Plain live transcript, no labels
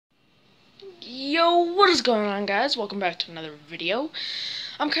Yo, what is going on, guys? Welcome back to another video.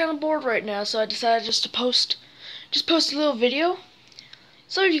 I'm kind of bored right now, so I decided just to post a little video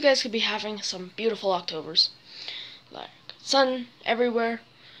so you guys could be having some beautiful Octobers. Like sun everywhere,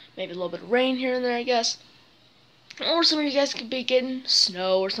 maybe a little bit of rain here and there, I guess. Or some of you guys could be getting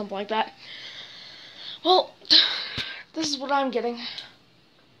snow or something like that. Well, this is what I'm getting.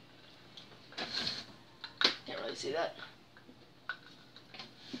 Can't really see that.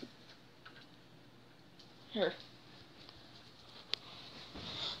 Here.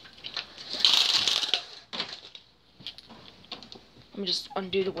 Let me just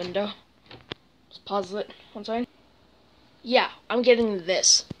undo the window. Just pause it one second. Yeah, I'm getting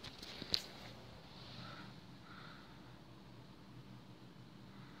this.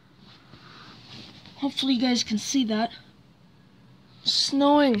 Hopefully you guys can see that.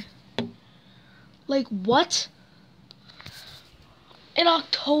 Snowing. Like what? In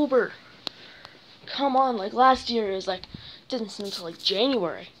October. Come on, like last year it was like, didn't snow until like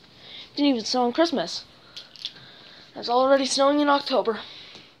January. Didn't even snow on Christmas. It's already snowing in October.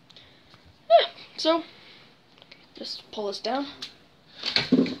 Yeah, so, just pull this down.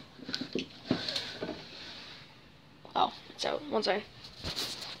 Oh, it's out. One second.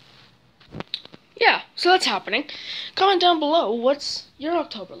 Yeah, so that's happening. Comment down below, what's your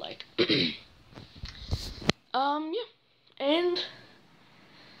October like? Yeah, and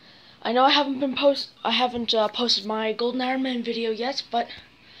I know I haven't posted my Golden Iron Man video yet, but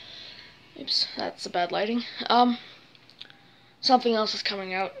oops, that's the bad lighting. Something else is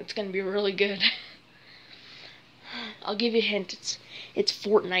coming out. It's gonna be really good. I'll give you a hint. It's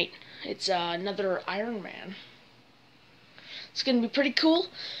Fortnite. It's another Iron Man. It's gonna be pretty cool.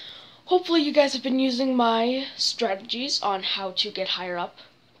 Hopefully you guys have been using my strategies on how to get higher up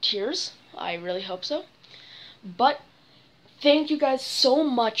tiers. I really hope so. But thank you guys so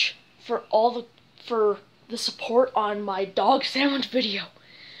much for the support on my dog sandwich video.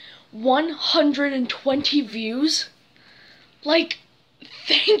 120 views. Like,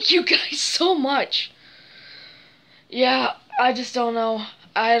 thank you guys so much. Yeah, I just don't know.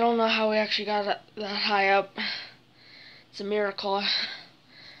 I don't know how we actually got that high up. It's a miracle.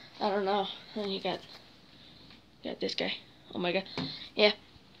 I don't know. And you got this guy. Oh my god. Yeah.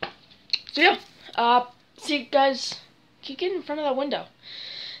 So yeah. See you guys. Keep getting in front of that window.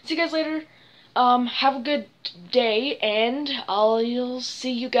 See you guys later. Have a good day, and I'll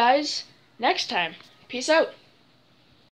see you guys next time. Peace out.